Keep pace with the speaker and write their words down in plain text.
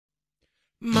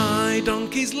My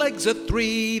donkey's legs are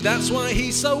 3, that's why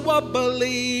he's so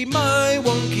wobbly, my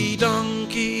Wonkey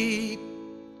Donkey.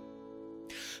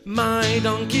 My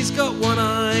donkey's got one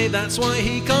eye, that's why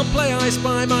he can't play I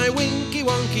Spy, my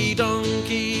Wonkey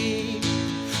Donkey.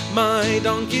 My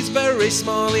donkey's very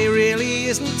small, he really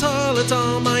isn't tall at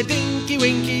all, my Winky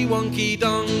Wonkey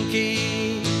Donkey.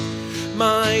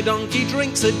 My donkey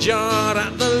drinks a jar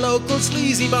at the local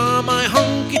sleazy bar, my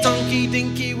honky tonky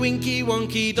dinky winky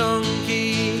wonky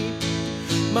donkey.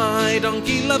 My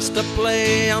donkey loves to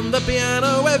play on the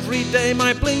piano every day,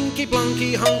 my blinky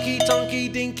blonky honky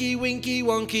tonky dinky winky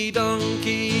wonky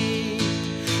donkey.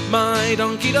 My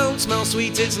donkey don't smell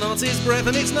sweet, it's not his breath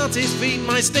and it's not his feet,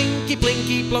 my stinky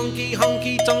blinky blonky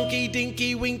honky tonky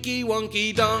dinky winky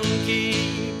wonky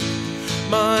donkey.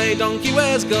 My donkey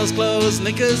wears girls' clothes,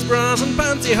 knickers, bras and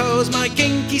pantyhose, my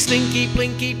kinky, stinky,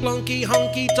 blinky, plonky,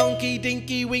 honky, tonky,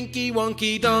 dinky, winky,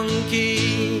 wonky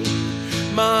donkey.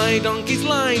 My donkey's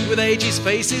lined with age, his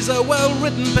face is a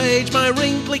well-written page, my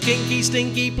wrinkly, kinky,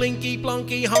 stinky, blinky,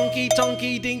 plonky, honky,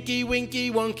 tonky, dinky,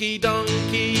 winky, wonky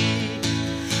donkey.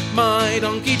 My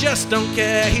donkey just don't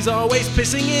care, he's always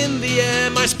pissing in the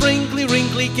air, my sprinkly,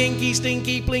 wrinkly, kinky,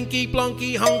 stinky, blinky,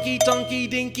 plonky, honky, tonky,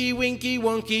 dinky, winky,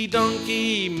 wonky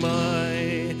donkey.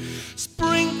 My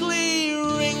sprinkly,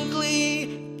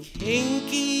 wrinkly,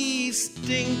 kinky,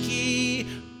 stinky,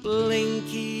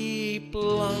 blinky,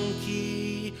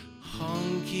 plonky,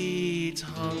 honky,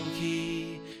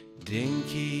 tonky,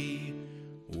 dinky,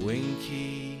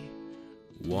 winky,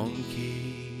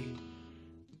 wonky